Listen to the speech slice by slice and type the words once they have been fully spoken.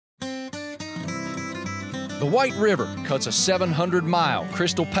The White River cuts a 700-mile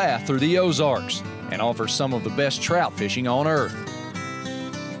crystal path through the Ozarks and offers some of the best trout fishing on earth.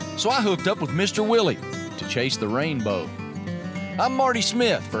 So I hooked up with Mr. Willie to chase the rainbow. I'm Marty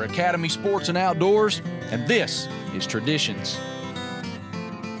Smith for Academy Sports and Outdoors, and this is Traditions.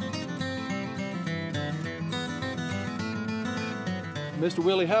 Mr.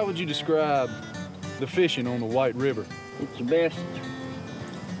 Willie, how would you describe the fishing on the White River? It's the best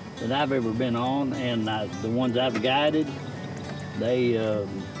that I've ever been on, and the ones I've guided, they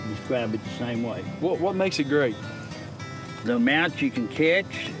describe it the same way. What makes it great? The amount you can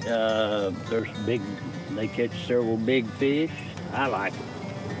catch, they catch several big fish. I like it.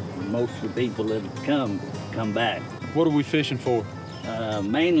 Most of the people that come back. What are we fishing for?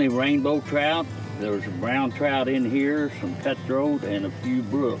 Mainly rainbow trout. There's a brown trout in here, some cutthroat, and a few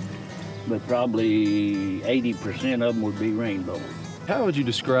brook. But probably 80% of them would be rainbow. How would you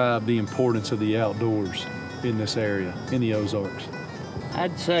describe the importance of the outdoors in this area, in the Ozarks?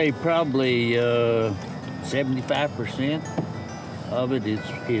 I'd say probably 75% of it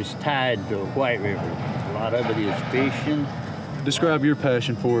is tied to White River. A lot of it is fishing. Describe your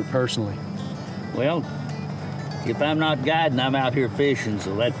passion for it personally. Well, if I'm not guiding, I'm out here fishing,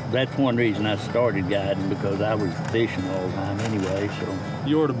 so that's one reason I started guiding, because I was fishing all the time anyway, so.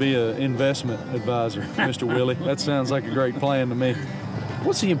 You ought to be an investment advisor, Mr. Willie. That sounds like a great plan to me.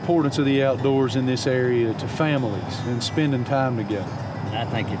 What's the importance of the outdoors in this area to families and spending time together? I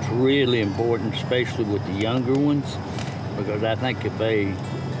think it's really important, especially with the younger ones, because I think if they're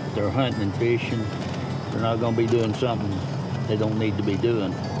hunting and fishing, they're not going to be doing something they don't need to be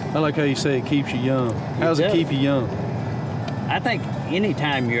doing. I like how you say it keeps you young. How does it keep you young? I think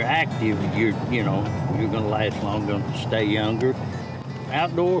anytime you're active, you're going to last long, going to stay younger.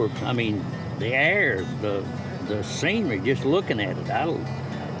 Outdoors, I mean, the air, the scenery, just looking at it.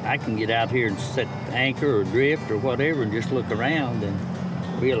 I can get out here and set anchor or drift or whatever and just look around and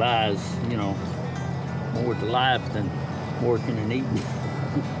realize, more to life than working and eating.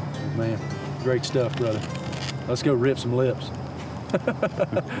 Man, great stuff, brother. Let's go rip some lips.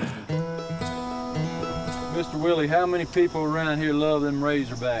 Mr. Willie, how many people around here love them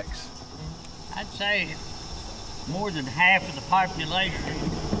Razorbacks? I'd say more than half of the population.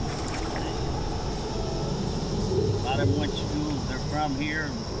 A lot of them went to school, they're from here,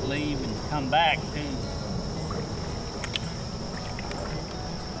 and leave and come back too.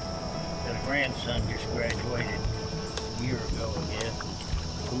 Got a grandson just graduated a year ago, I guess.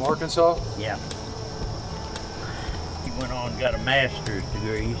 From Arkansas? Yeah. He went on and got a master's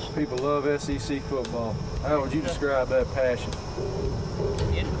degree. People love SEC football. How would you describe that passion?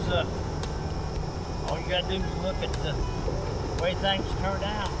 It's, all you gotta do is look at the way things turn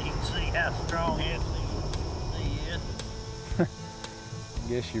out. You can see how strong SEC is. I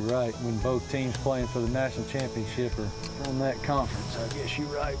guess you're right. When both teams playing for the national championship are from that conference, I guess you're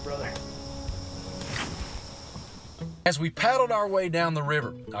right, brother. As we paddled our way down the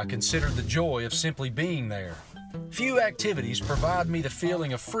river, I considered the joy of simply being there. Few activities provide me the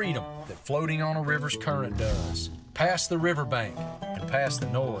feeling of freedom that floating on a river's current does. Past the riverbank and past the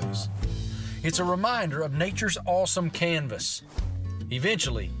noise. It's a reminder of nature's awesome canvas.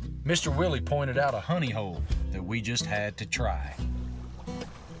 Eventually, Mr. Willie pointed out a honey hole that we just had to try.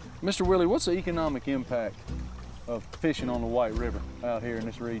 Mr. Willie, what's the economic impact of fishing on the White River out here in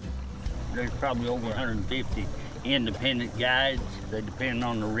this region? There's probably over 150 independent guides. They depend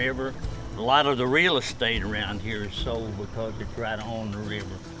on the river. A lot of the real estate around here is sold because it's right on the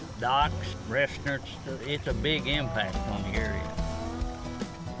river. Docks, restaurants, it's a big impact on the area.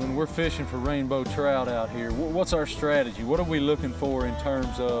 When we're fishing for rainbow trout out here, what's our strategy? What are we looking for in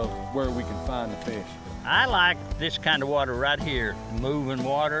terms of where we can find the fish? I like this kind of water right here, moving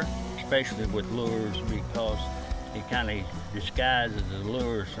water, especially with lures, because it kind of disguises the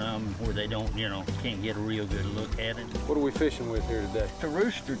lure some where they don't, can't get a real good look at it. What are we fishing with here today? It's a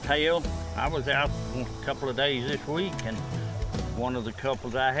rooster tail. I was out a couple of days this week, and one of the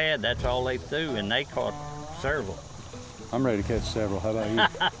couples I had, that's all they threw, and they caught several. I'm ready to catch several. How about you?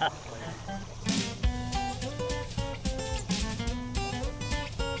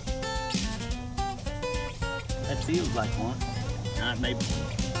 That feels like one. Maybe.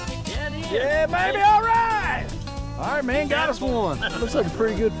 Yeah, it is. Yeah, baby, all right! All right, man, got us one. Looks like a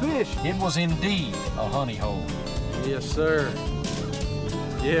pretty good fish. It was indeed a honey hole. Yes, sir.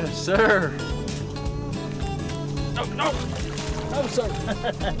 Yes, sir. No, no. No, sir.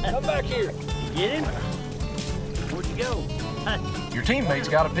 Come back here. You get him? Where'd you go? Your teammates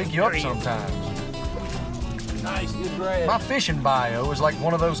got to pick you up sometimes. Nice, good grab. My fishing bio is like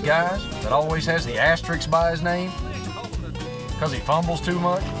one of those guys that always has the asterisk by his name because he fumbles too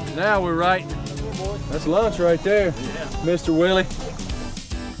much. Now we're right That's lunch right there, Mr. Willie.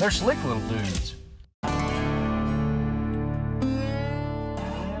 They're slick little dudes.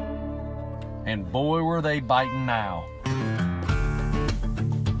 And boy, were they biting now.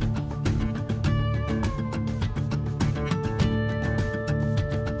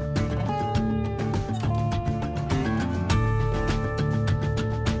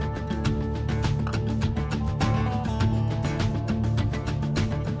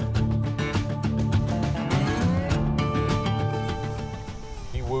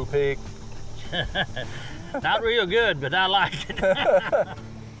 You woo pig. Not real good, but I like it.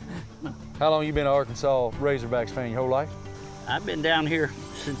 How long you been an Arkansas Razorbacks fan? Your whole life? I've been down here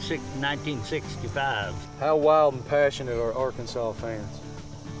since 1965. How wild and passionate are Arkansas fans?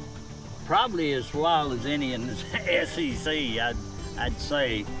 Probably as wild as any in the SEC, I'd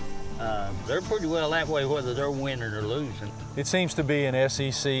say. They're pretty well that way whether they're winning or losing. It seems to be an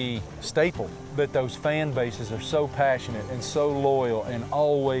SEC staple that those fan bases are so passionate and so loyal and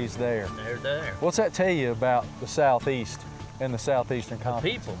always there. They're there. What's that tell you about the Southeast and the Southeastern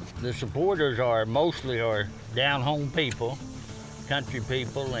Conference? People. The supporters are mostly down-home people, country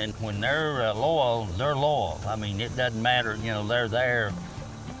people, and when they're loyal, they're loyal. I mean, it doesn't matter, you know, they're there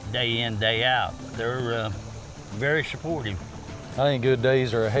day in, day out. They're very supportive. I think good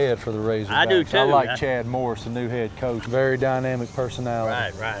days are ahead for the Razorbacks. I do too. I like Chad Morris, the new head coach. Very dynamic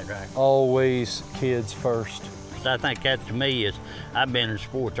personality. Right. Always kids first. I think that to me is, I've been in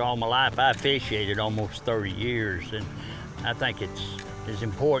sports all my life. I officiated almost 30 years, and I think it's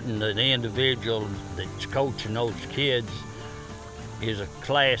important that the individual that's coaching those kids is a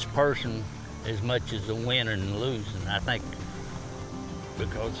class person as much as the winning and losing. I think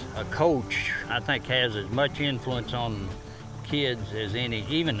because a coach, I think, has as much influence on kids as any,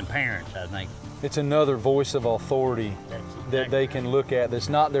 even the parents, I think. It's another voice of authority that they can look at that's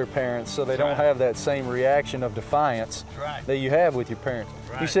not their parents, so they don't have that same reaction of defiance that you have with your parents.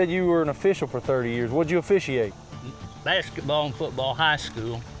 You said you were an official for 30 years. What'd you officiate? Basketball and football, high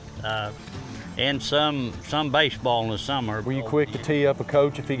school, and some baseball in the summer. Were you quick to tee up a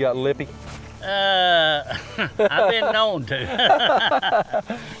coach if he got lippy? I've been known to.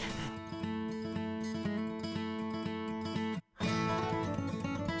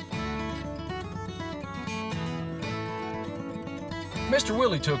 Mr.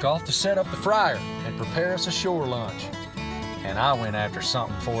 Willie took off to set up the fryer and prepare us a shore lunch. And I went after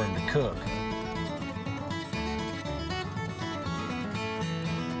something for him to cook.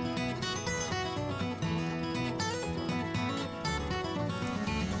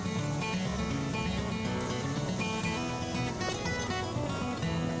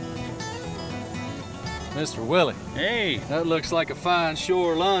 Mr. Willie. Hey. That looks like a fine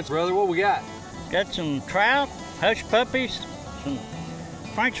shore lunch, brother. What we got? Got some trout, hush puppies, some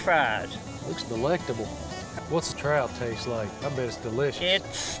French fries. Looks delectable. What's the trout taste like? I bet it's delicious.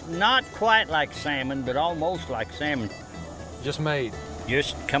 It's not quite like salmon, but almost like salmon. Just made.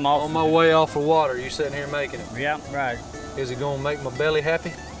 Just come off. On my way off the water, you sitting here making it. Yeah, right. Is it gonna make my belly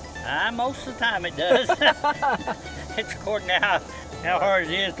happy? Most of the time it does. It's according to how hard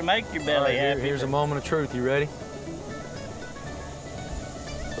it is to make your belly happy. Here's a moment of truth. You ready?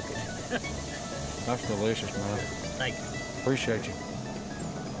 That's delicious, man. Thank you. Appreciate you.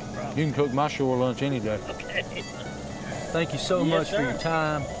 You can cook my shore lunch any day. Okay. Thank you so much for your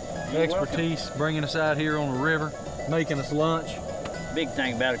time, expertise, bringing us out here on the river, making us lunch. Big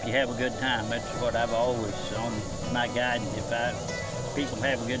thing about it, if you have a good time, that's what I've always on my guide. If people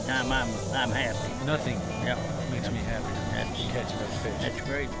have a good time, I'm happy. Nothing makes me happier than catching a fish. That's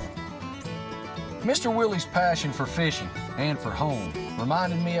great. Mr. Willie's passion for fishing and for home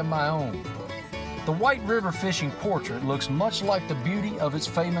reminded me of my own. The White River fishing portrait looks much like the beauty of its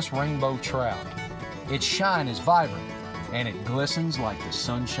famous rainbow trout. Its shine is vibrant, and it glistens like the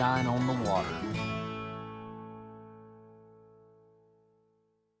sunshine on the water.